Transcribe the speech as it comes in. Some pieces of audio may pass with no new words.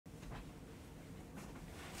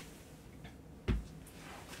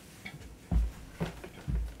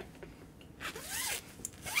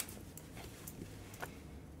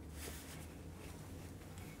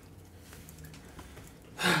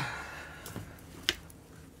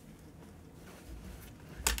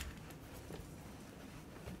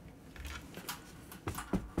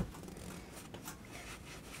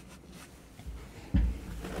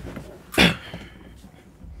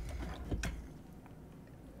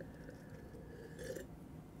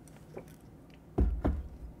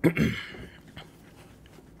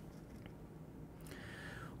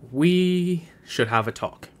We should have a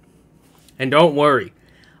talk. And don't worry,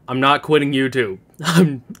 I'm not quitting YouTube.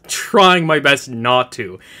 I'm trying my best not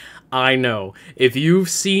to. I know, if you've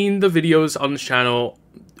seen the videos on this channel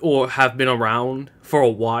or have been around for a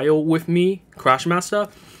while with me,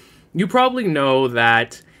 Crashmaster, you probably know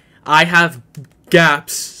that I have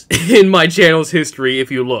gaps in my channel's history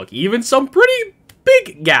if you look. Even some pretty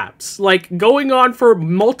big gaps, like going on for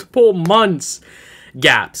multiple months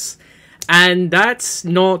gaps. And that's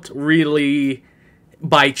not really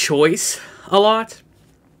by choice a lot.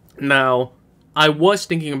 Now, I was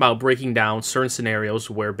thinking about breaking down certain scenarios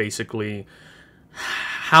where basically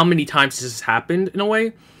how many times this has happened in a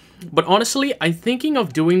way. But honestly, I'm thinking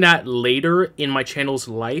of doing that later in my channel's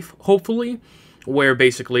life, hopefully, where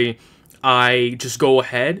basically I just go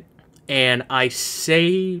ahead and I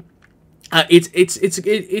say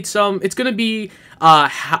it's gonna be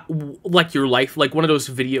like your life, like one of those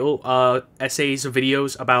video essays or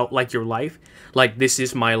videos about like your life, like this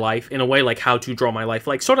is my life in a way, like how to draw my life,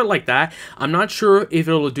 like sort of like that. I'm not sure if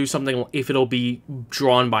it'll do something, if it'll be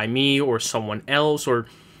drawn by me or someone else or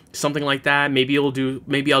something like that. Maybe I'll do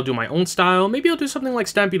my own style. Maybe I'll do something like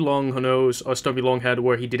Stampy Long, who knows, or Stumpy Longhead,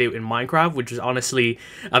 where he did it in Minecraft, which is honestly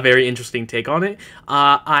a very interesting take on it.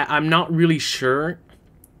 I'm not really sure.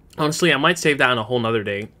 Honestly, I might save that on a whole nother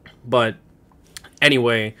day. But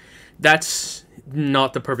anyway, that's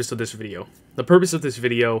not the purpose of this video. The purpose of this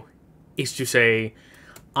video is to say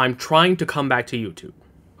I'm trying to come back to YouTube.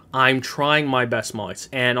 I'm trying my best, Mods.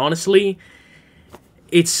 And honestly,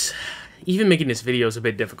 it's even making this video is a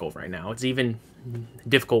bit difficult right now. It's even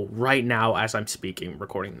difficult right now as I'm speaking,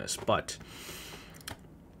 recording this. But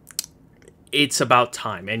it's about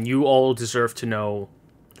time. And you all deserve to know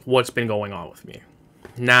what's been going on with me.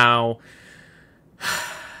 Now,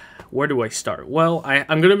 where do I start? Well,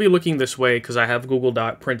 I'm going to be looking this way because I have Google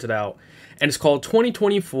Doc printed out. And it's called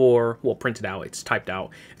 2024. Well, printed out. It's typed out.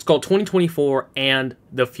 It's called 2024 and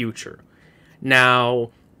the Future.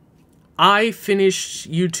 Now, I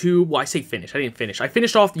finished YouTube. Well, I say finished. I didn't finish. I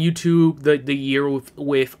finished off YouTube the year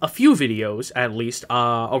with a few videos, at least,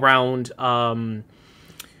 around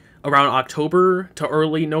October to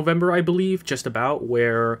early November, I believe, just about,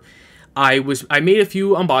 where I made a few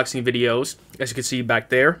unboxing videos, as you can see back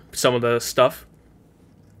there. Some of the stuff.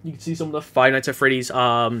 You can see some of the Five Nights at Freddy's,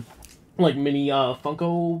 like mini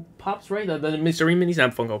Funko Pops, right? The mystery minis,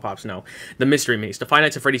 not Funko Pops, no. The mystery minis, the Five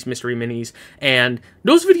Nights at Freddy's mystery minis. And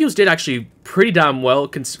those videos did actually pretty damn well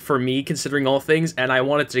for me, considering all things. And I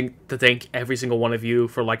wanted to thank every single one of you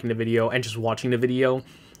for liking the video and just watching the video.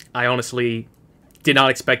 I honestly did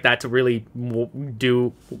not expect that to really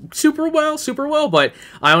do super well, but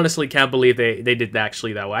I honestly can't believe they did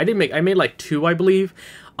actually that way. I made like 2, I believe,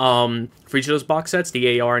 for each of those box sets,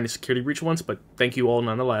 the AR and the Security Breach ones, but thank you all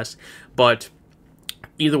nonetheless. But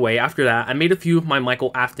either way, after that, I made a few of my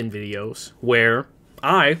Michael Afton videos where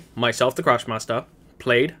I, myself, the Crashmaster,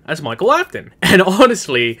 played as Michael Afton. And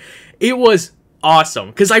honestly, it was awesome,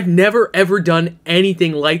 because I've never ever done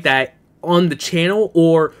anything like that on the channel,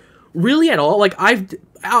 or really at all. Like,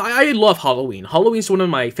 I love Halloween. Halloween's one of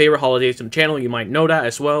my favorite holidays on the channel. You might know that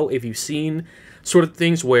as well if you've seen sort of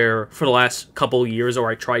things where for the last couple of years, or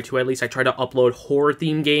I try to at least, I try to upload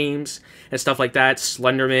horror-themed games and stuff like that.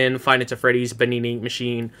 Slenderman, Five Nights at Freddy's, Bending Ink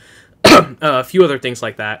Machine, a few other things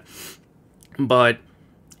like that. But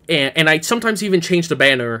and I sometimes even change the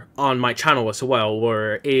banner on my channel as well,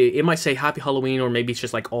 where it might say Happy Halloween, or maybe it's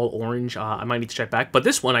just like all orange. I might need to check back. But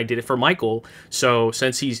this one, I did it for Michael. So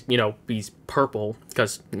since he's, he's purple,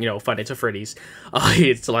 because, Five Nights at Freddy's,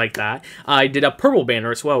 it's like that. I did a purple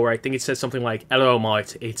banner as well, where I think it says something like, "Hello,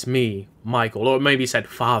 Mike, it's me, Michael." Or maybe it said,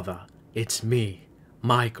 "Father, it's me,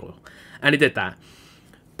 Michael." And it did that.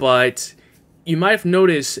 But you might have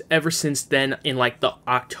noticed ever since then, in like the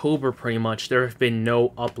October pretty much, there have been no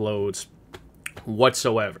uploads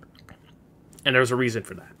whatsoever. And there's a reason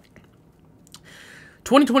for that.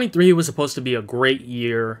 2023 was supposed to be a great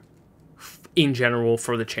year in general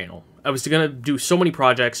for the channel. I was going to do so many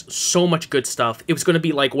projects, so much good stuff. It was going to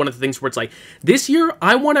be like one of the things where it's like, this year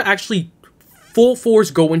I want to actually full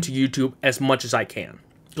force go into YouTube as much as I can.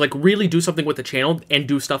 Like, really do something with the channel and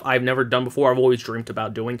do stuff I've never done before. I've always dreamed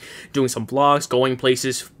about doing some vlogs, going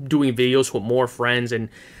places, doing videos with more friends, and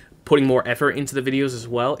putting more effort into the videos as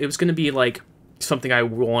well. It was going to be like something I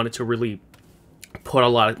wanted to really put a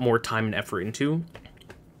lot more time and effort into.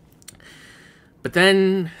 But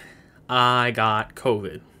then I got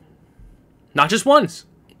COVID. Not just once,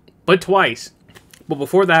 but twice. But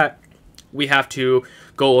before that, we have to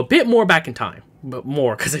go a bit more back in time. but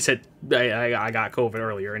more because I said I got COVID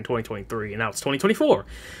earlier in 2023, and now it's 2024.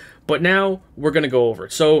 But now we're gonna go over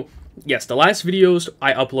it. So yes, the last videos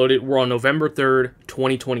I uploaded were on November 3rd,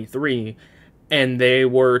 2023, and they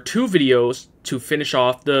were 2 videos to finish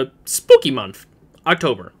off the spooky month,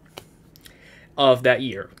 October, of that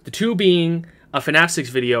year. The 2 being a FNAF 6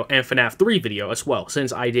 video and FNAF 3 video as well,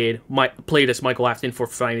 since I played as Michael Afton for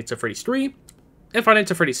Five Nights at Freddy's 3 and Five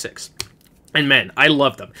Nights at Freddy's 6. And man, I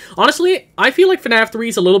love them. Honestly, I feel like FNAF 3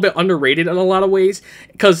 is a little bit underrated in a lot of ways,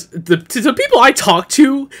 because the people I talk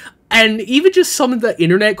to, and even just some of the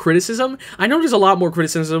internet criticism, I know there's a lot more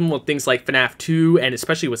criticism with things like FNAF 2, and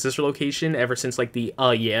especially with Sister Location, ever since like the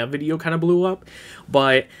yeah video kind of blew up.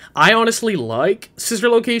 But I honestly like Sister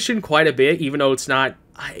Location quite a bit, even though it's not,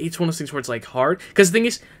 it's one of those things where it's like hard. Because the thing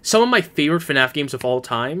is, some of my favorite FNAF games of all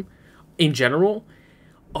time, in general,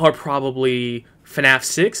 are probably FNAF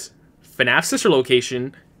 6, FNAF Sister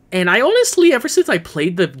Location, and I honestly, ever since I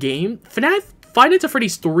played the game, FNAF Five Nights at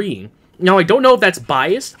Freddy's 3. Now, I don't know if that's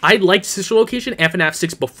biased. I liked Sister Location and FNAF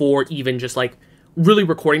 6 before even just, like, really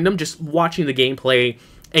recording them, just watching the gameplay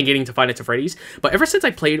and getting to Five Nights at Freddy's. But ever since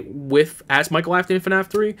I played as Michael Afton in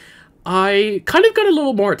FNAF 3, I kind of got a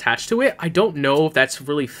little more attached to it. I don't know if that's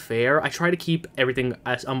really fair. I try to keep everything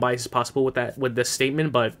as unbiased as possible with this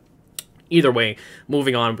statement, but either way,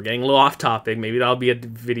 moving on, we're getting a little off topic. Maybe that'll be a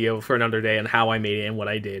video for another day on how I made it and what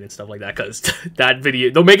I did and stuff like that, because that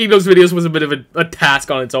video, though making those videos was a bit of a task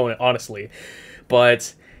on its own, honestly.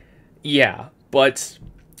 But, yeah. But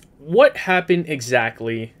what happened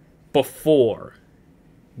exactly before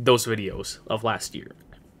those videos of last year?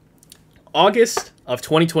 August of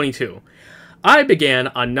 2022, I began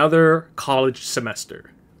another college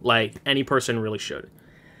semester, like any person really should.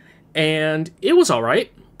 And it was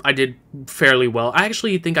alright. I did fairly well. I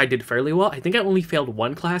actually think I did fairly well. I think I only failed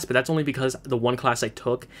 1 class, but that's only because the 1 class I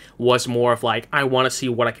took was more of like, I want to see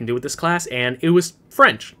what I can do with this class, and it was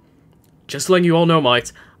French. Just letting you all know,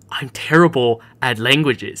 mates, I'm terrible at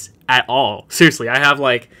languages at all. Seriously, I have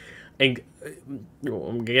like, I'm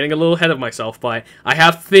getting a little ahead of myself, but I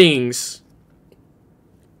have things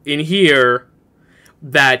in here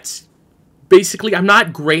that basically I'm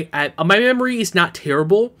not great at. My memory is not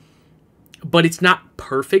terrible, but it's not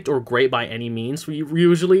perfect or great by any means,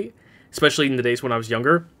 usually, especially in the days when I was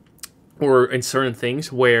younger, or in certain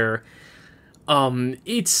things where,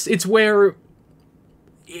 it's where,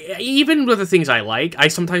 even with the things I like, I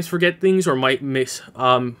sometimes forget things or might mix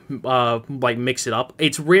it up.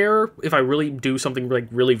 It's rare if I really do something like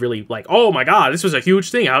really like, oh my god, this was a huge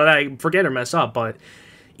thing, how did I forget or mess up? But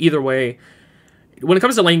either way, when it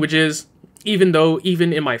comes to languages, even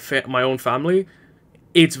in my own family,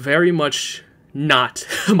 it's very much not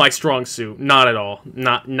my strong suit. Not at all.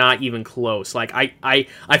 Not even close. Like, I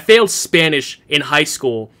failed Spanish in high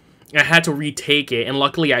school, and I had to retake it, and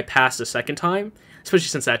luckily I passed the second time, especially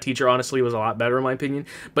since that teacher, honestly, was a lot better in my opinion.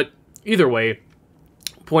 But either way,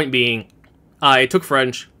 point being, I took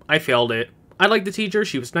French, I failed it. I liked the teacher,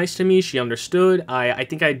 she was nice to me, she understood. I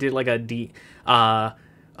think I did like a D, I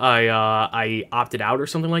opted out or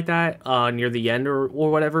something like that, near the end or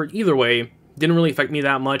whatever. Either way, didn't really affect me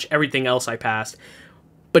that much. Everything else I passed.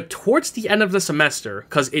 But towards the end of the semester,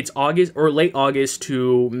 because it's August or late August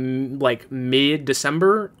to like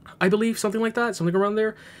mid-December, I believe, something like that, something around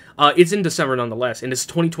there. It's in December nonetheless, and it's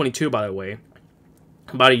 2022, by the way,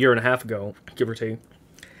 about a year and a half ago, give or take.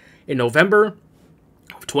 In November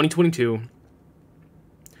of 2022,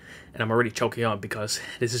 and I'm already choking up because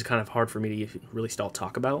this is kind of hard for me to really still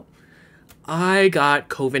talk about, I got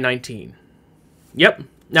COVID-19. Yep.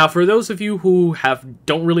 Now, for those of you who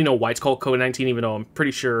don't really know why it's called COVID-19, even though I'm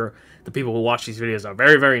pretty sure the people who watch these videos are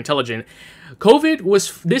very, very intelligent,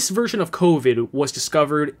 this version of COVID was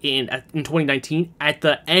discovered in 2019 at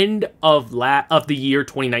the end of the year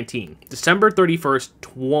 2019, December 31st,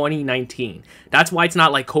 2019. That's why it's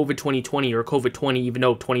not like COVID 2020 or COVID 20, even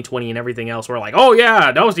though 2020 and everything else were like, oh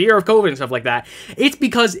yeah, that was the year of COVID and stuff like that. It's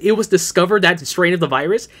because it was discovered, that strain of the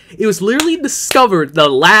virus, it was literally discovered the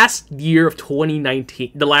last year of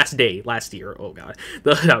 2019, the last year, oh god,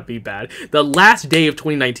 that would be bad, the last day of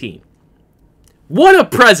 2019. What a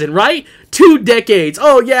present, right? 2 decades.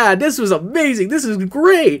 Oh, yeah, this was amazing. This is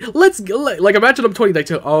great. Let's go. Like, imagine I'm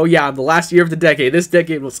 2019. Oh, yeah, the last year of the decade. This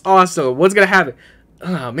decade was awesome. What's going to happen?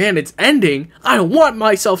 Oh, man, it's ending. I don't want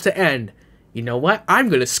myself to end. You know what? I'm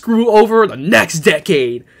going to screw over the next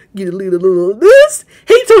decade. Get a little this.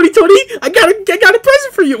 Hey, 2020, I got a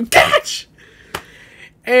present for you. Catch!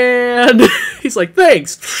 And he's like,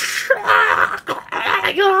 thanks. Oh,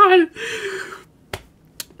 my God.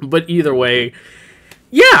 But either way,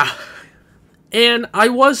 yeah, and I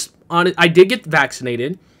was on it. I did get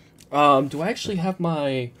vaccinated, Do I actually have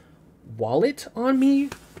my wallet on me?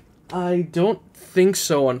 I don't think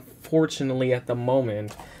so, unfortunately, at the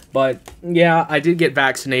moment. But yeah, I did get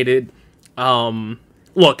vaccinated.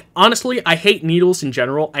 Look, honestly, I hate needles in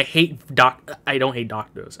general. I don't hate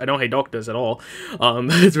doctors. I don't hate doctors at all.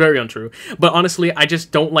 It's very untrue. But honestly, I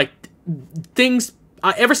just don't like things.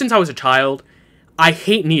 Ever since I was a child, I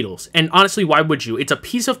hate needles. And honestly, why would you? It's a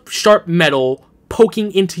piece of sharp metal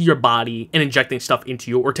poking into your body and injecting stuff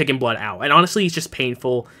into you or taking blood out. And honestly, it's just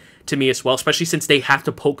painful to me as well, especially since they have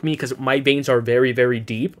to poke me because my veins are very, very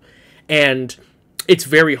deep. And it's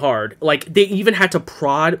very hard. Like, they even had to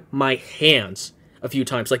prod my hands a few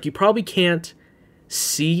times. Like, you probably can't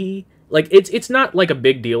see. Like, it's not like a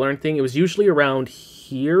big deal or anything. It was usually around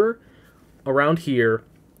here, or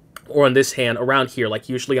on this hand, around here, like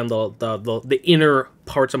usually on the inner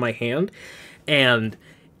parts of my hand. And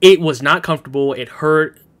it was not comfortable. It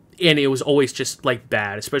hurt. And it was always just, like,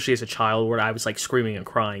 bad, especially as a child where I was, like, screaming and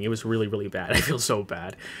crying. It was really, really bad. I feel so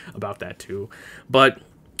bad about that, too. But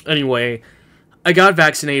anyway, I got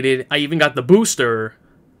vaccinated. I even got the booster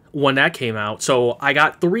when that came out. So I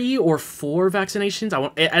got 3 or 4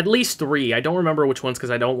 vaccinations. At least 3. I don't remember which ones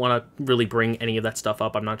because I don't want to really bring any of that stuff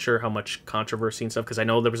up. I'm not sure how much controversy and stuff because I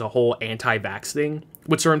know there was a whole anti-vax thing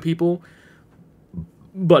with certain people.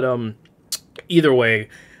 But either way,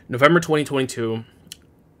 November 2022...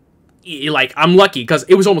 like, I'm lucky because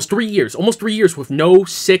it was almost 3 years with no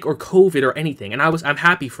sick or COVID or anything, and I'm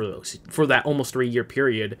happy for that almost 3-year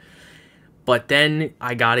period. But then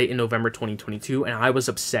I got it in November 2022, and I was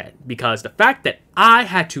upset because the fact that I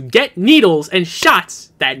had to get needles and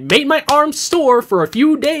shots that made my arms sore for a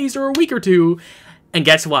few days or a week or two, and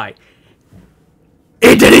guess why?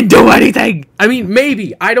 It didn't do anything! I mean,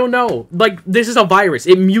 maybe. I don't know. Like, this is a virus.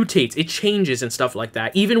 It mutates. It changes and stuff like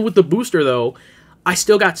that. Even with the booster, though, I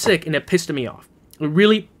still got sick, and it pissed me off. It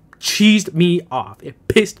really cheesed me off. It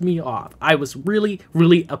pissed me off. I was really,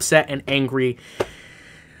 really upset and angry.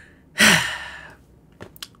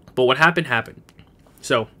 But what happened.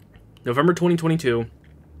 So, November 2022,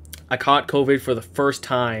 I caught COVID for the first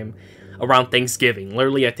time around Thanksgiving.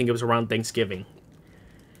 Literally, I think it was around Thanksgiving.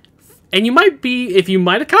 And if you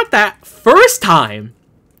might have caught that first time,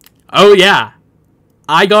 oh yeah,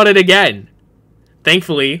 I got it again.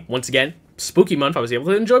 Thankfully, once again, spooky month, I was able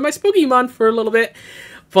to enjoy my spooky month for a little bit.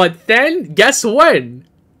 But then, guess when?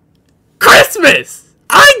 Christmas!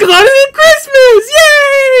 I got it at Christmas!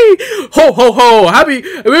 Yay! Ho, ho, ho!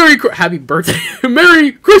 Happy birthday.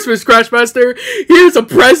 Merry Christmas, Crashmaster! Here's a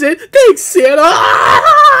present! Thanks, Santa!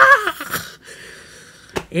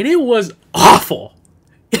 And it was awful.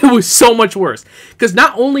 It was so much worse. Because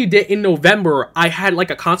not only did in November, I had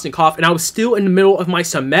like a constant cough, and I was still in the middle of my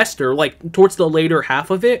semester, like towards the later half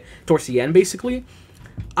of it, towards the end basically.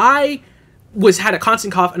 I had a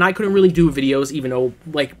constant cough, and I couldn't really do videos, even though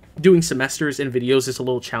like doing semesters and videos is a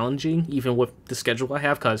little challenging, even with the schedule I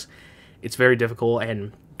have, because it's very difficult,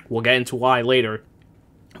 and we'll get into why later.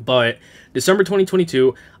 But December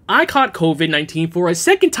 2022, I caught COVID-19 for a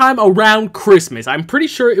second time around Christmas. I'm pretty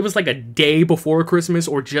sure it was like a day before Christmas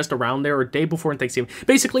or just around there, or a day before Thanksgiving.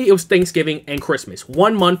 Basically, it was Thanksgiving and Christmas.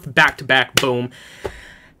 1 month, back-to-back, boom.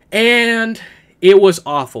 And it was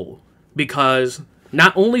awful because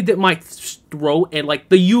not only did my throat and like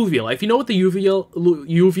the uvula, if you know what the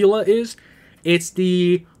uvula is, it's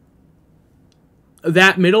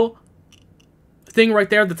that middle thing right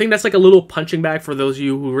there, the thing that's like a little punching bag for those of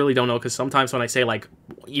you who really don't know, because sometimes when I say like,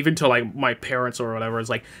 even to like my parents or whatever, it's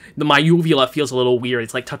like my uvula feels a little weird.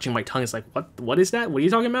 It's like touching my tongue. It's like, what is that? What are you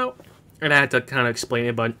talking about? And I had to kind of explain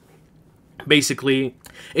it, but basically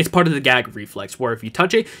it's part of the gag reflex where if you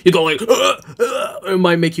touch it, you go like, it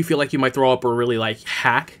might make you feel like you might throw up or really like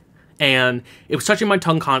hack. And it was touching my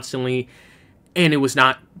tongue constantly, and it was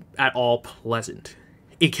not at all pleasant.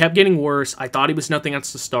 It kept getting worse. I thought it was nothing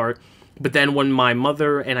else to start. But then when my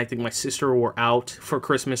mother and I think my sister were out for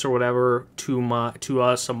Christmas or whatever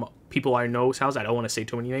to some people I know's house, I don't want to say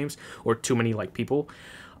too many names or too many like people,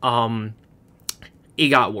 it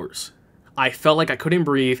got worse. I felt like I couldn't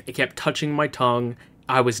breathe. It kept touching my tongue.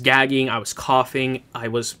 I was gagging. I was coughing. I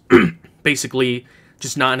was basically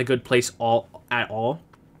just not in a good place at all.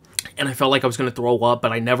 And I felt like I was going to throw up,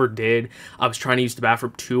 but I never did. I was trying to use the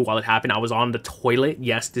bathroom too while it happened. I was on the toilet.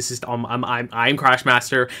 Yes, this is I'm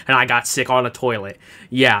Crashmaster, and I got sick on a toilet.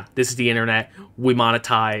 Yeah, this is the internet. We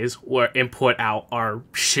monetize and put out our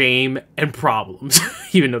shame and problems,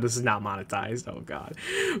 even though this is not monetized. Oh God.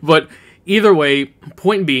 But either way,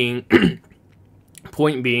 point being,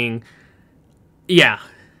 yeah,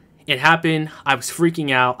 it happened. I was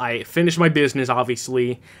freaking out. I finished my business,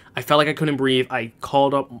 obviously. I felt like I couldn't breathe. I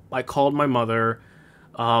called my mother.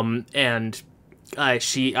 And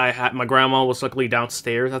my grandma was luckily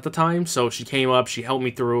downstairs at the time, so she came up, she helped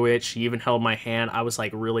me through it, she even held my hand. I was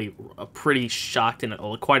like really pretty shocked and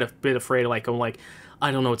quite a bit afraid. I'm like,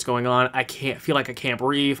 I don't know what's going on. I feel like I can't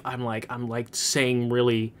breathe. I'm like saying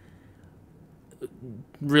really,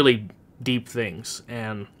 really deep things,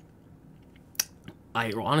 and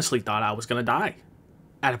I honestly thought I was gonna die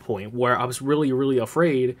at a point where I was really, really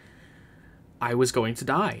afraid I was going to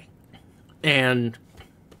die. And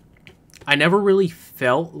I never really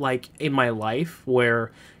felt like in my life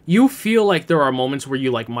where you feel like there are moments where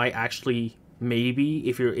you like might actually, maybe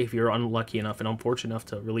if you're unlucky enough and unfortunate enough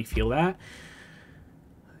to really feel that.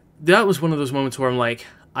 That was one of those moments where I'm like,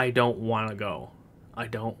 I don't want to go. I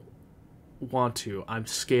don't want to. I'm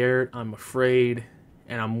scared. I'm afraid.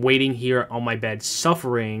 And I'm waiting here on my bed,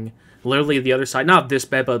 suffering. Literally the other side, not this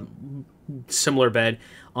bed, but similar bed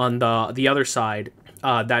on the other side,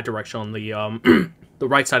 that direction, on the the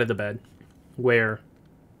right side of the bed, where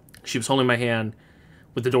she was holding my hand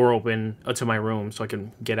with the door open to my room so I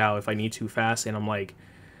can get out if I need to fast. And I'm like,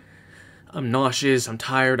 I'm nauseous, I'm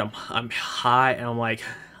tired, I'm high, and I'm like,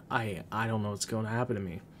 I don't know what's going to happen to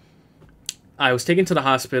me. I was taken to the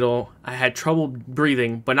hospital. I had trouble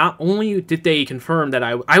breathing, but not only did they confirm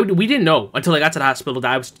that we didn't know until I got to the hospital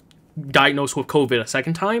that I was diagnosed with COVID a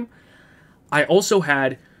second time. I also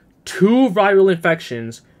had 2 viral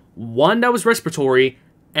infections, one that was respiratory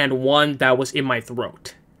and one that was in my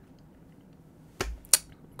throat.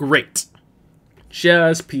 Great.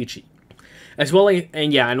 Just peachy. As well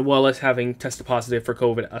as having tested positive for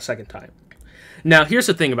COVID a second time. Now, here's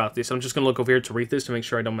the thing about this. I'm just going to look over here to read this to make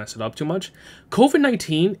sure I don't mess it up too much.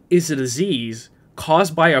 COVID-19 is a disease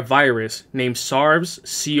caused by a virus named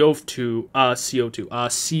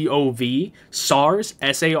SARS-CoV-2,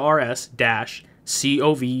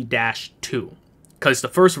 SARS-CoV-2. Because the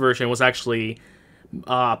first version was actually,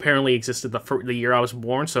 apparently existed the year I was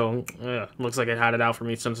born, so looks like it had it out for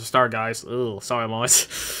me since the start, guys. Ugh, sorry,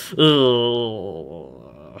 Moss.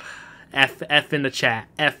 Ugh. F in the chat.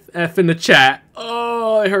 F in the chat.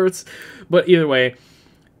 Oh, it hurts. But either way,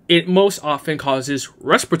 it most often causes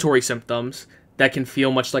respiratory symptoms that can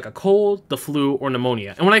feel much like a cold, the flu, or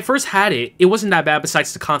pneumonia. And when I first had it, it wasn't that bad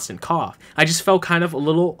besides the constant cough. I just felt kind of a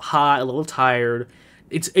little hot, a little tired.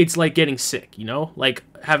 It's like getting sick, you know? Like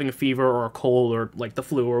having a fever or a cold or like the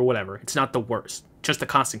flu or whatever. It's not the worst. Just the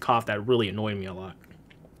constant cough that really annoyed me a lot.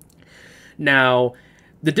 Now,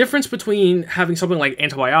 the difference between having something like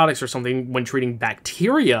antibiotics or something when treating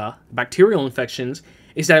bacterial infections,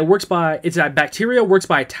 is that bacteria works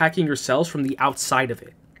by attacking your cells from the outside of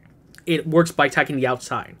it. It works by attacking the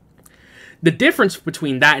outside. The difference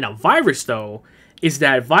between that and a virus, though, is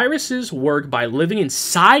that viruses work by living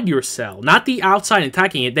inside your cell, not the outside and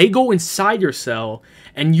attacking it. They go inside your cell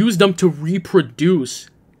and use them to reproduce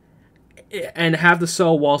and have the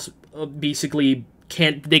cell walls basically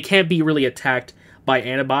can't be really attacked by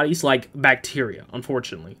antibodies like bacteria,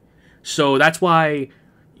 unfortunately. So that's why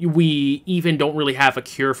we even don't really have a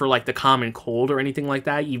cure for like the common cold or anything like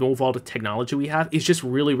that, even with all the technology we have. It's just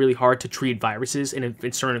really, really hard to treat viruses and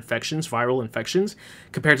certain infections, viral infections,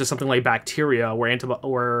 compared to something like bacteria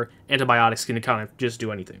where antibiotics can kind of just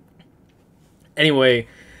do anything. Anyway,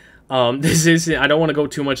 I don't want to go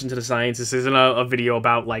too much into the science. This isn't a video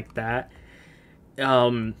about like that.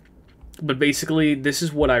 But basically, this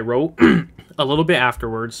is what I wrote a little bit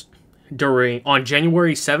afterwards on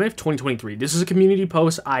January 7th, 2023. This is a community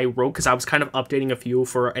post I wrote because I was kind of updating a few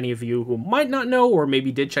for any of you who might not know or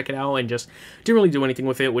maybe did check it out and just didn't really do anything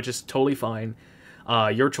with it, which is totally fine.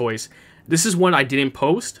 Your choice. This is one I didn't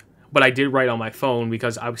post, but I did write on my phone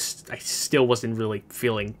because I still wasn't really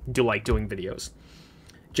feeling doing videos.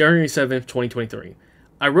 January 7th, 2023.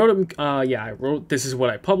 I wrote this is what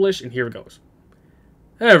I published, and here it goes.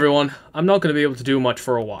 Hey everyone, I'm not going to be able to do much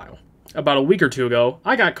for a while. About a week or two ago,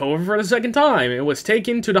 I got COVID for the second time and was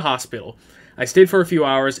taken to the hospital. I stayed for a few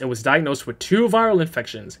hours and was diagnosed with 2 viral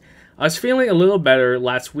infections. I was feeling a little better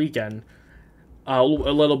last weekend,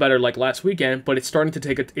 but it's starting to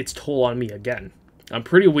take its toll on me again. I'm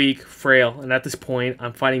pretty weak, frail, and at this point,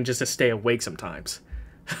 I'm fighting just to stay awake sometimes.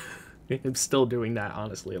 I'm still doing that,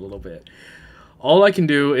 honestly, a little bit. All I can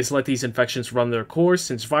do is let these infections run their course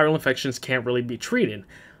since viral infections can't really be treated.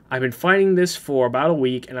 I've been fighting this for about a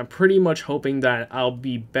week, and I'm pretty much hoping that I'll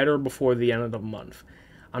be better before the end of the month.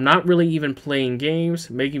 I'm not really even playing games,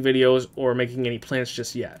 making videos, or making any plans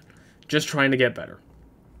just yet. Just trying to get better.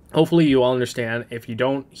 Hopefully you all understand if you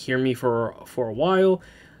don't hear me for a while.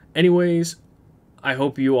 Anyways, I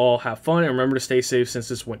hope you all have fun and remember to stay safe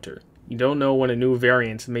since it's winter. You don't know when a new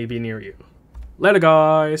variant may be near you. Later,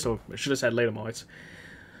 guys. So I should have said later, boys.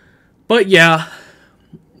 But yeah,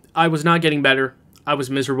 I was not getting better. I was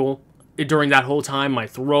miserable. During that whole time, my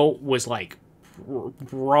throat was like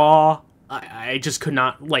raw. I just could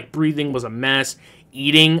not, like, breathing was a mess.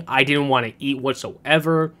 Eating, I didn't want to eat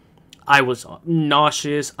whatsoever. I was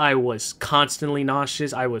nauseous. I was constantly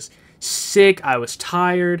nauseous. I was sick. I was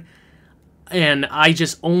tired. And I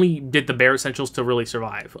just only did the bare essentials to really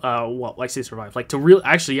survive. Well, I say survive. Like, to really,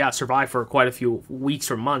 actually, yeah, survive for quite a few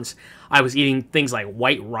weeks or months. I was eating things like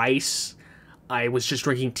white rice. I was just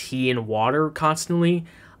drinking tea and water constantly.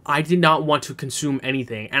 I did not want to consume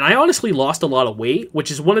anything. And I honestly lost a lot of weight, which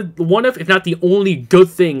is one of, if not the only good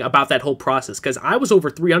thing about that whole process. Because I was over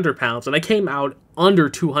 300 pounds, and I came out under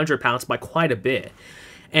 200 pounds by quite a bit.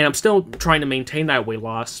 And I'm still trying to maintain that weight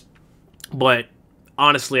loss. But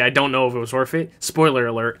honestly, I don't know if it was worth it. Spoiler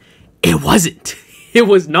alert, it wasn't. It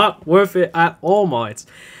was not worth it at all, mods.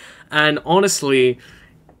 And honestly,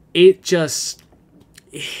 it was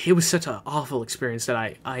such an awful experience that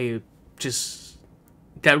I just,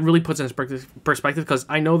 that really puts it in perspective, because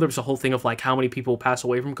I know there's a whole thing of, like, how many people pass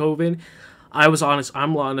away from COVID.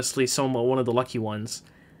 I'm honestly one of the lucky ones.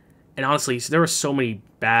 And honestly, there were so many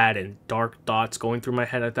bad and dark thoughts going through my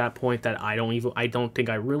head at that point that I don't think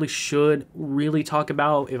I really should really talk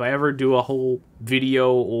about. If I ever do a whole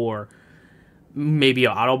video or maybe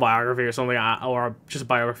an autobiography or something, or just a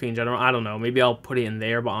biography in general, I don't know. Maybe I'll put it in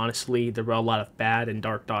there, but honestly, there were a lot of bad and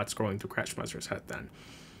dark thoughts going through Crashmaster's head then.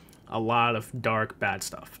 A lot of dark, bad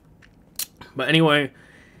stuff. But anyway,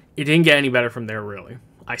 it didn't get any better from there, really.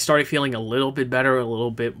 I started feeling a little bit better, a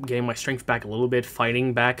little bit, getting my strength back a little bit,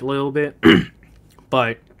 fighting back a little bit.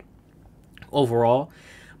 But overall,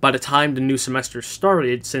 by the time the new semester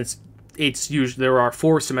started, since there are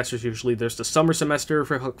 4 semesters usually. There's the summer semester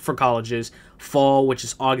for colleges, fall, which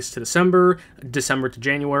is August to December, December to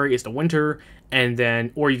January is the winter, and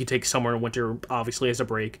then, or you can take summer and winter obviously as a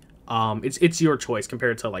break. It's your choice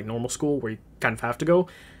compared to, like, normal school where you kind of have to go,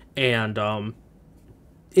 and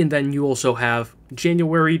then you also have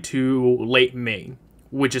January to late May,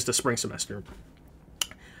 which is the spring semester.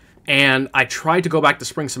 And I tried to go back to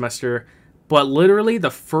spring semester, but literally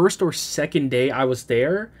the first or second day I was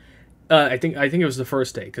there, I think it was the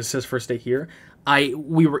first day, because it says first day here.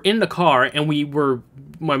 We were in the car, and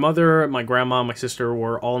my mother, my grandma, my sister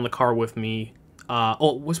were all in the car with me.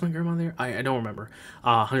 Was my grandma there? I don't remember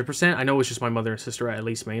 100%. I know it was just my mother and sister, at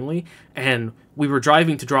least mainly. And we were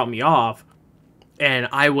driving to drop me off, and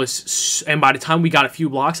and by the time we got a few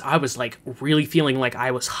blocks, I was, like, really feeling like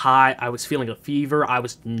I was high. I was feeling a fever. I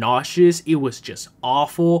was nauseous. It was just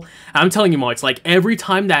awful. And I'm telling you, Mo, it's like every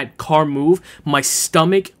time that car moved, my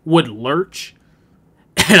stomach would lurch.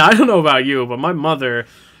 And I don't know about you, but my mother,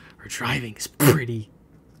 her driving is pretty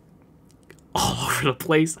all over the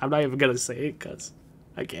place. I'm not even gonna say it because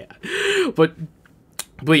I can't. But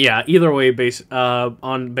yeah, either way, based on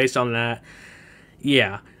that,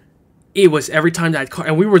 yeah. It was every time that car,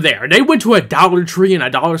 and we were there. They went to a Dollar Tree and a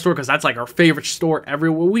dollar store because that's, like, our favorite store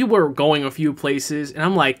everywhere. We were going a few places, and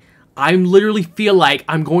I'm like, I literally feel like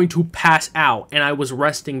I'm going to pass out. And I was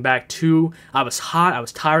resting back too. I was hot, I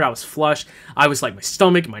was tired, I was flushed. I was like, my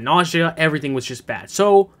stomach, my nausea, everything was just bad.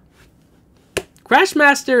 So,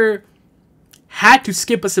 Crashmaster had to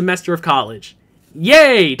skip a semester of college.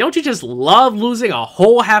 Yay! Don't you just love losing a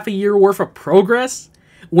whole half a year worth of progress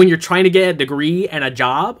when you're trying to get a degree and a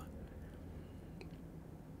job?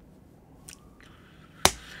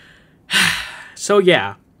 So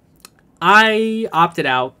yeah, I opted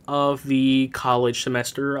out of the college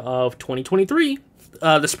semester of 2023,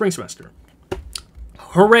 the spring semester.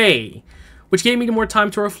 Hooray! Which gave me more time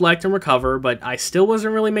to reflect and recover, but I still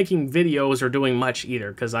wasn't really making videos or doing much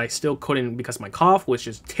either, because I still couldn't, because my cough was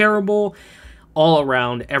just terrible. All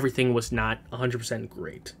around, everything was not 100%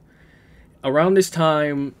 great. Around this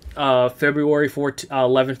time, February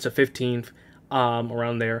 11th to 15th,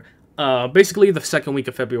 around there, basically the second week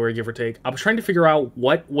of February, give or take, I was trying to figure out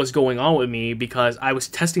what was going on with me, because I was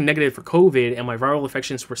testing negative for COVID and my viral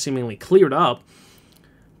infections were seemingly cleared up,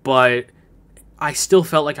 but I still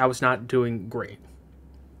felt like I was not doing great.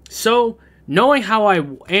 So, knowing how I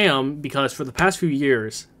am, because for the past few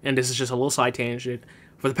years, and this is just a little side tangent,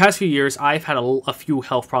 for the past few years, I've had a few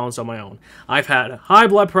health problems on my own. I've had high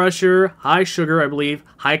blood pressure, high sugar, I believe,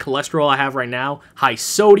 high cholesterol I have right now, high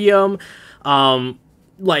sodium,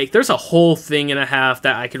 like, there's a whole thing and a half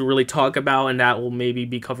that I could really talk about, and that will maybe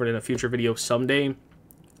be covered in a future video someday.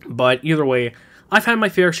 But either way, I've had my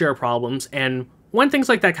fair share of problems, and when things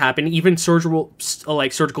like that happen, even surgical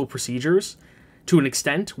procedures, to an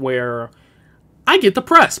extent where I get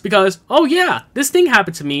depressed because, oh yeah, this thing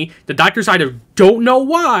happened to me. The doctors either don't know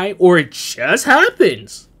why, or it just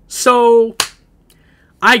happens. So,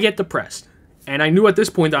 I get depressed. And I knew at this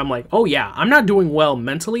point that I'm like, oh yeah, I'm not doing well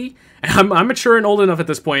mentally. And I'm mature and old enough at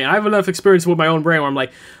this point. I have enough experience with my own brain where I'm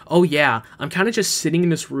like, oh yeah, I'm kind of just sitting in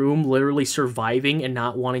this room, literally surviving and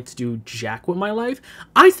not wanting to do jack with my life.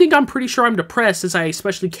 I think I'm pretty sure I'm depressed, since I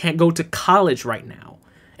especially can't go to college right now.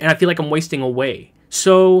 And I feel like I'm wasting away.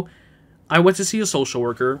 So I went to see a social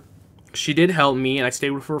worker. She did help me, and I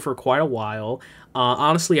stayed with her for quite a while.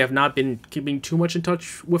 Honestly, I've not been keeping too much in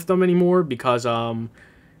touch with them anymore because,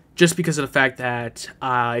 just because of the fact that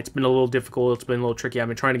it's been a little difficult, it's been a little tricky. I've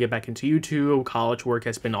been trying to get back into YouTube. College work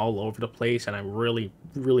has been all over the place, and I really,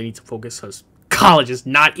 really need to focus because college is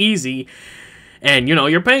not easy. And, you know,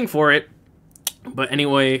 you're paying for it. But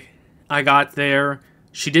anyway, I got there.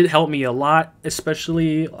 She did help me a lot,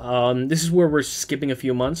 especially, this is where we're skipping a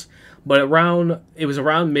few months. But it was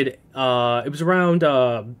around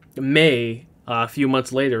May, a few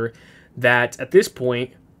months later, that at this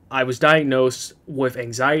point, I was diagnosed with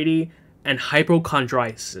anxiety and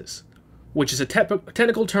hypochondriasis, which is a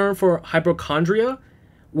technical term for hypochondria,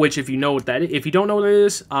 which if you know what that is, if you don't know what it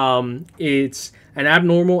is, it's an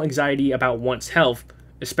abnormal anxiety about one's health,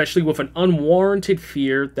 especially with an unwarranted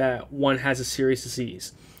fear that one has a serious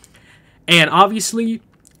disease. And obviously,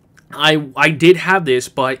 I did have this,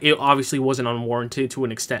 but it obviously wasn't unwarranted to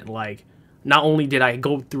an extent. Like, not only did I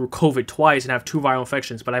go through COVID twice and have 2 viral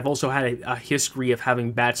infections, but I've also had a history of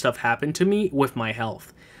having bad stuff happen to me with my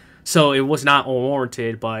health. So it was not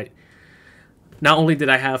unwarranted, but not only did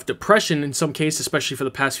I have depression in some cases, especially for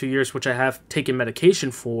the past few years, which I have taken medication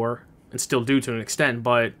for, and still do to an extent,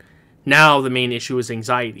 but now the main issue is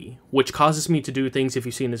anxiety, which causes me to do things, if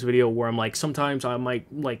you see in this video, where I'm like, sometimes I might,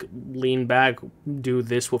 like, lean back, do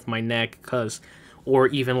this with my neck, or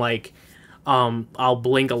even, like, I'll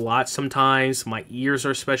blink a lot sometimes. My ears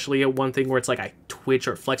are especially one thing where it's like I twitch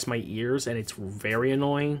or flex my ears, and it's very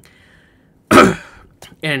annoying.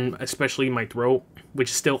 And especially my throat, which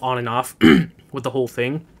is still on and off with the whole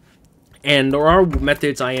thing. And there are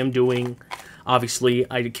methods I am doing. Obviously,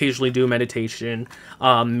 I occasionally do meditation.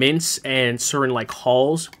 Mints and certain, like,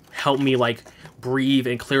 halls help me, like, breathe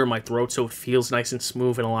and clear my throat so it feels nice and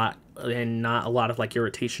smooth and not a lot of, like,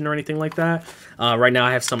 irritation or anything like that. Right now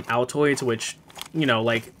I have some Altoids, which, you know,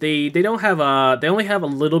 like, they don't have they only have a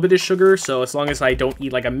little bit of sugar, so as long as I don't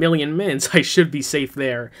eat like a million mints, I should be safe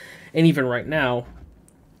there. And even right now,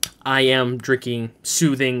 I am drinking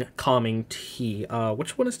soothing, calming tea.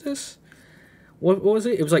 Which one is this? What was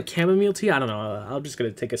it? It was like chamomile tea? I don't know. I'm just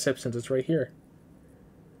gonna take a sip since it's right here.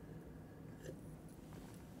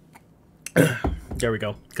 There we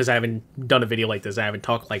go. Because I haven't done a video like this. I haven't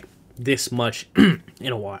talked like this much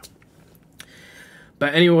in a while.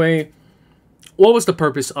 But anyway, what was the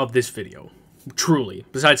purpose of this video? Truly,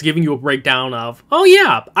 besides giving you a breakdown of, oh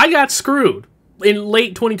yeah, I got screwed in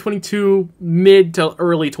late 2022, mid to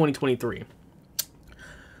early 2023.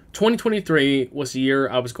 2023 was the year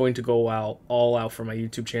I was going to go all out for my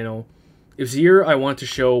YouTube channel. It was the year I wanted to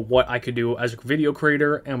show what I could do as a video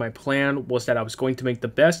creator, and my plan was that I was going to make the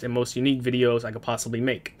best and most unique videos I could possibly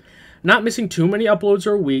make. Not missing too many uploads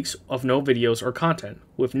or weeks of no videos or content,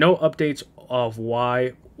 with no updates of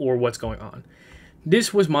why or what's going on.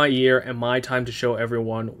 This was my year and my time to show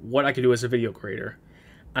everyone what I could do as a video creator.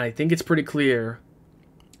 And I think it's pretty clear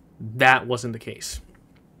that wasn't the case.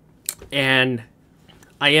 And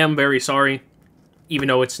I am very sorry, even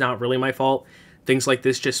though it's not really my fault. Things like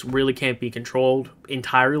this just really can't be controlled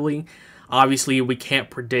entirely. Obviously, we can't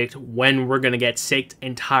predict when we're going to get sick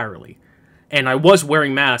entirely. And I was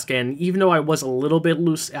wearing masks, and even though I was a little bit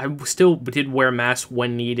loose, I still did wear masks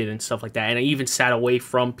when needed and stuff like that. And I even sat away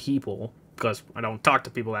from people, because I don't talk to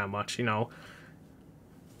people that much, you know.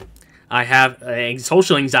 I have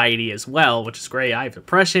social anxiety as well, which is great. I have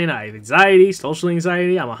depression, I have anxiety, social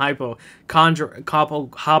anxiety. I'm a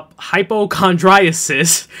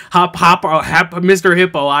hypochondriasis. Mr.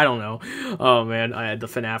 Hippo, I don't know. Oh, man, I had the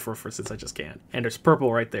FNAF references, I just can't. And there's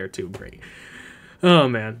purple right there, too. Great. Oh,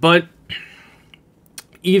 man. But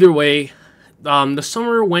either way, the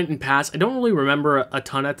summer went and passed. I don't really remember a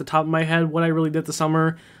ton at the top of my head what I really did the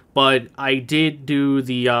summer. But I did do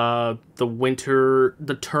the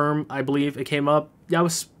term, I believe it came up. That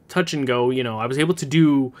was touch and go, you know. I was able to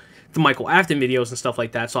do the Michael Afton videos and stuff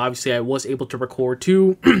like that. So obviously I was able to record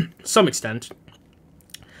to some extent.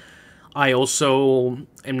 I also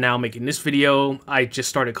am now making this video. I just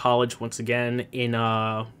started college once again in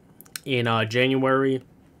January.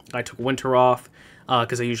 I took winter off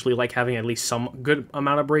because I usually like having at least some good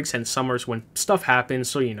amount of breaks, and summers when stuff happens,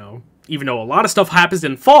 so you know. Even though a lot of stuff happens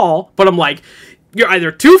in fall, but I'm like, you're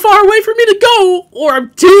either too far away for me to go, or I'm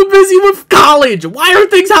too busy with college. Why are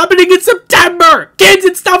things happening in September? September! Kids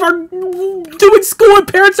and stuff are doing school and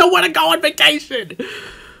parents don't want to go on vacation!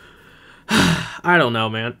 I don't know,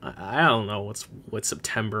 man. I don't know what's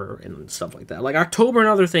September and stuff like that. Like, October and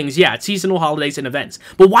other things, yeah, it's seasonal holidays and events.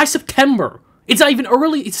 But why September? It's not even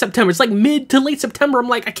early, it's September. It's like mid to late September. I'm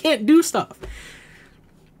like, I can't do stuff.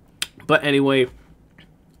 But anyway,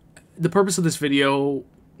 the purpose of this video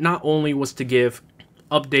not only was to give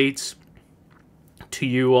updates to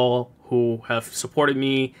you all who have supported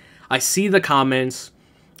me. I see the comments,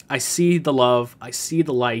 I see the love, I see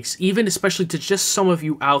the likes, even especially to just some of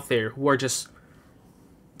you out there who are just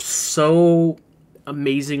so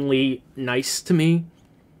amazingly nice to me.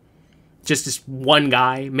 Just this one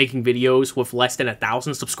guy making videos with less than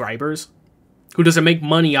 1,000 subscribers, who doesn't make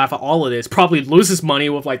money off of all of this, probably loses money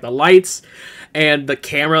with like the lights and the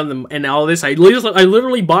camera and all of this. I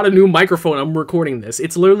literally bought a new microphone. I'm recording this.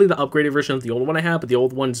 It's literally the upgraded version of the old one I had, but the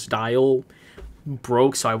old one's dial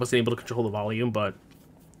broke, so I wasn't able to control the volume. But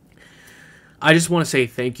I just want to say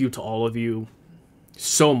thank you to all of you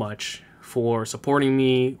so much for supporting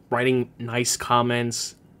me, writing nice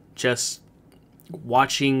comments, just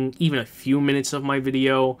watching even a few minutes of my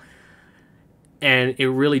video. And it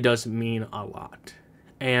really does mean a lot.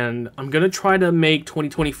 And I'm going to try to make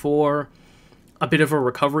 2024 a bit of a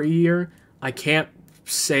recovery year. I can't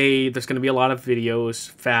say there's going to be a lot of videos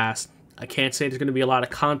fast. I can't say there's going to be a lot of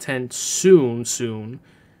content soon.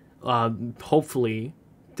 Hopefully,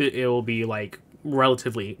 it will be like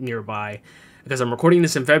relatively nearby. Because I'm recording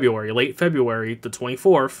this in February, late February, the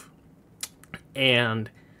 24th. And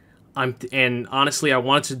honestly, I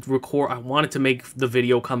wanted to make the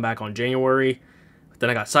video come back on January. Then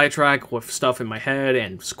I got sidetracked with stuff in my head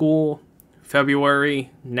and school.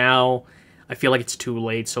 February. Now I feel like it's too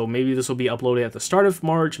late. So maybe this will be uploaded at the start of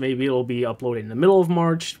March. Maybe it'll be uploaded in the middle of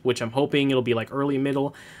March, which I'm hoping it'll be like early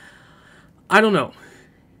middle. I don't know.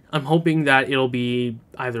 I'm hoping that it'll be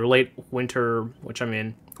either late winter, which I'm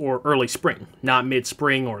in, or early spring. Not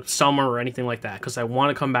mid-spring or summer or anything like that. Because I want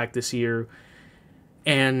to come back this year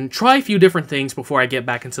and try a few different things before I get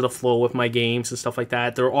back into the flow with my games and stuff like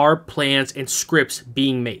that. There are plans and scripts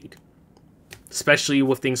being made, especially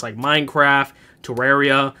with things like Minecraft,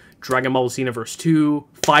 Terraria, Dragon Ball Xenoverse 2,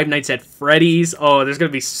 Five Nights at Freddy's. Oh, there's going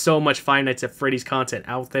to be so much Five Nights at Freddy's content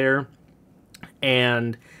out there.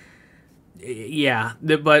 And yeah,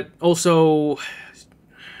 but also,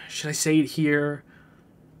 should I say it here?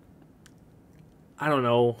 I don't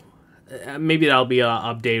know. Maybe that'll be an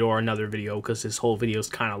update or another video, because this whole video is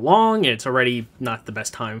kind of long and it's already not the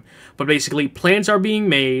best time. But basically, plans are being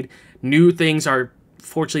made. New things are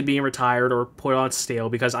fortunately being retired or put on stale,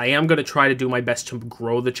 because I am going to try to do my best to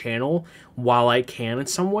grow the channel while I can in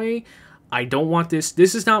some way. I don't want this.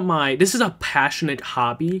 This is a passionate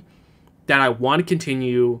hobby that I want to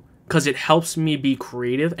continue because it helps me be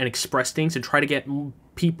creative and express things and try to get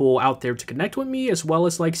people out there to connect with me, as well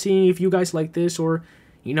as like seeing if you guys like this, or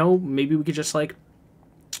you know, maybe we could just like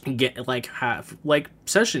have like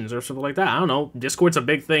sessions or something like that. I don't know. Discord's a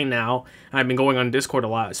big thing now. I've been going on Discord a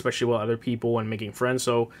lot, especially with other people and making friends.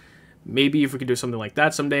 So maybe if we could do something like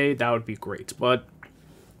that someday, that would be great. But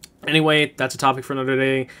anyway, that's a topic for another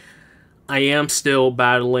day. I am still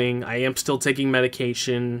battling. I am still taking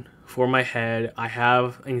medication for my head. I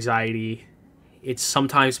have anxiety. It's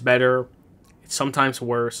sometimes better. It's sometimes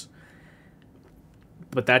worse.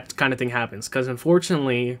 But that kind of thing happens, because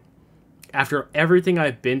unfortunately, after everything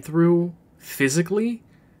I've been through physically,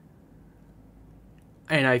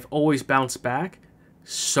 and I've always bounced back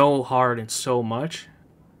so hard and so much,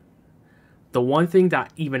 the one thing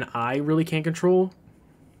that even I really can't control,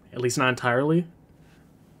 at least not entirely,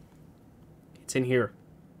 it's in here.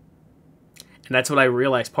 And that's what I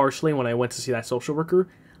realized partially when I went to see that social worker.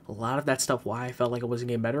 A lot of that stuff, why I felt like I wasn't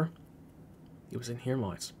getting better, it was in here,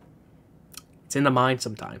 Mods. It's in the mind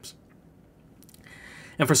sometimes.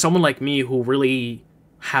 And for someone like me who really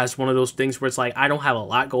has one of those things where it's like, I don't have a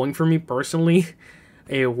lot going for me personally,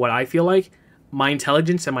 what I feel like, my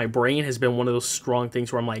intelligence and my brain has been one of those strong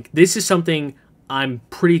things where I'm like, this is something I'm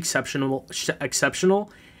pretty exceptional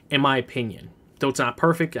in my opinion. Though it's not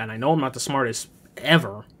perfect, and I know I'm not the smartest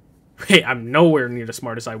ever. Hey, I'm nowhere near the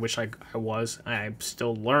smartest I wish I was. I'm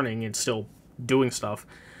still learning and still doing stuff.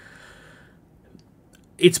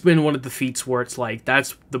 It's been one of the feats where it's like,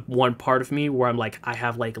 that's the one part of me where I'm like, I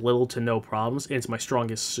have like little to no problems, and it's my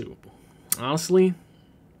strongest suit. Honestly,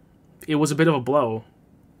 it was a bit of a blow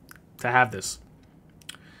to have this.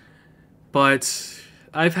 But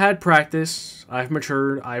I've had practice, I've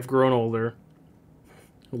matured, I've grown older.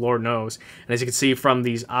 Lord knows. And as you can see from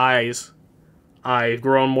these eyes, I've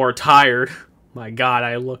grown more tired My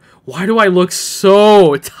God, why do I look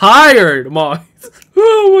so tired, Mom?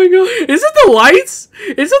 Oh my God. Is it the lights?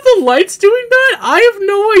 Is it the lights doing that? I have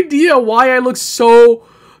no idea why I look so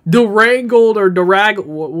derangled or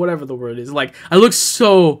whatever the word is. Like, I look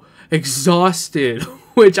so exhausted,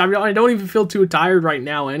 which I don't even feel too tired right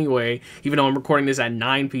now anyway, even though I'm recording this at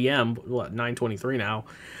 9 p.m. What, 9:23 now.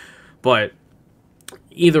 But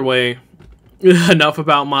either way, enough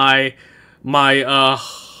about my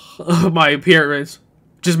my appearance.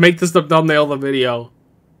 Just make this the thumbnail of the video.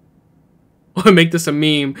 Make this a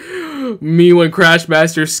meme. Me when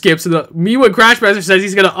Crashmaster says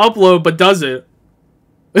he's gonna upload but doesn't.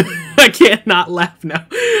 I can't not laugh now.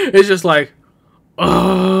 It's just like,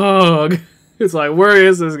 ugh. It's like, where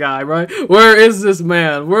is this guy, right? Where is this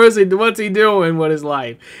man? Where is he? What's he doing with his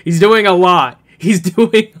life? He's doing a lot. He's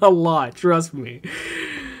doing a lot. Trust me.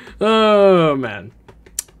 Oh man.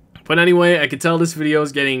 But anyway, I can tell this video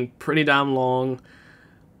is getting pretty damn long.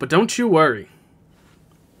 But don't you worry.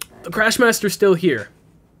 The Crashmaster's still here.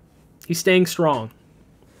 He's staying strong.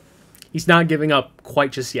 He's not giving up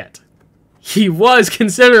quite just yet. He was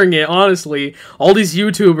considering it, honestly. All these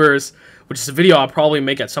YouTubers, which is a video I'll probably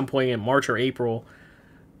make at some point in March or April,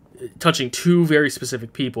 touching two very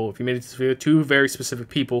specific people. If you made it to this video, two very specific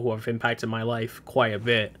people who have impacted my life quite a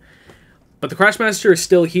bit. But the Crashmaster is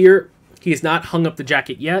still here. He has not hung up the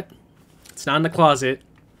jacket yet. It's not in the closet.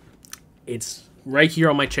 It's right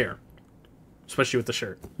here on my chair. Especially with the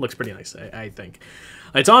shirt. Looks pretty nice, I think.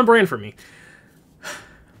 It's on brand for me.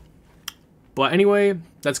 But anyway,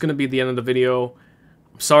 that's going to be the end of the video.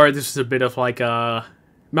 I'm sorry this is a bit of like a,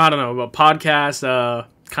 I don't know, a podcast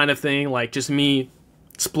kind of thing. Like just me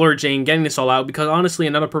splurging, getting this all out. Because honestly,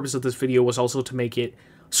 another purpose of this video was also to make it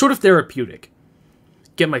sort of therapeutic.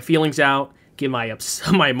 Get my feelings out. Get my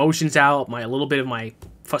emotions out. A little bit of my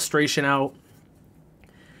frustration out.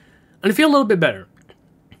 And I feel a little bit better.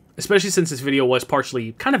 Especially since this video was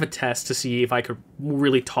partially kind of a test to see if I could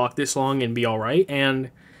really talk this long and be alright.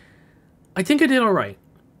 And I think I did alright.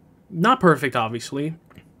 Not perfect, obviously.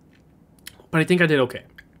 But I think I did okay.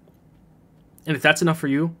 And if that's enough for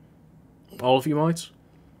you, all of you mites,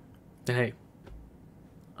 then hey,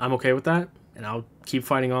 I'm okay with that. And I'll keep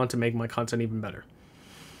fighting on to make my content even better.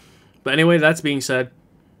 But anyway, that's being said,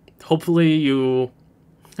 hopefully you,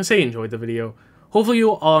 I say enjoyed the video. Hopefully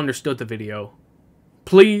you all understood the video.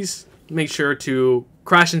 Please make sure to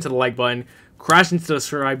crash into the like button, crash into the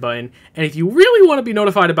subscribe button, and if you really want to be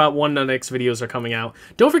notified about when the next videos are coming out,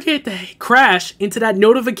 don't forget to crash into that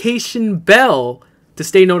notification bell to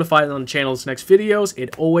stay notified on the channel's next videos.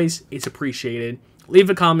 It always is appreciated. Leave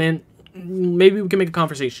a comment. Maybe we can make a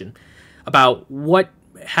conversation about what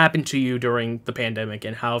happened to you during the pandemic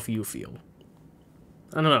and how you feel.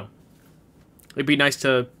 I don't know. It'd be nice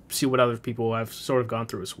to see what other people have sort of gone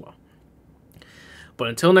through as well. But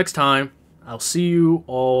until next time, I'll see you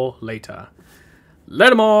all later.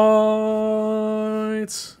 Later,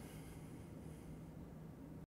 mates!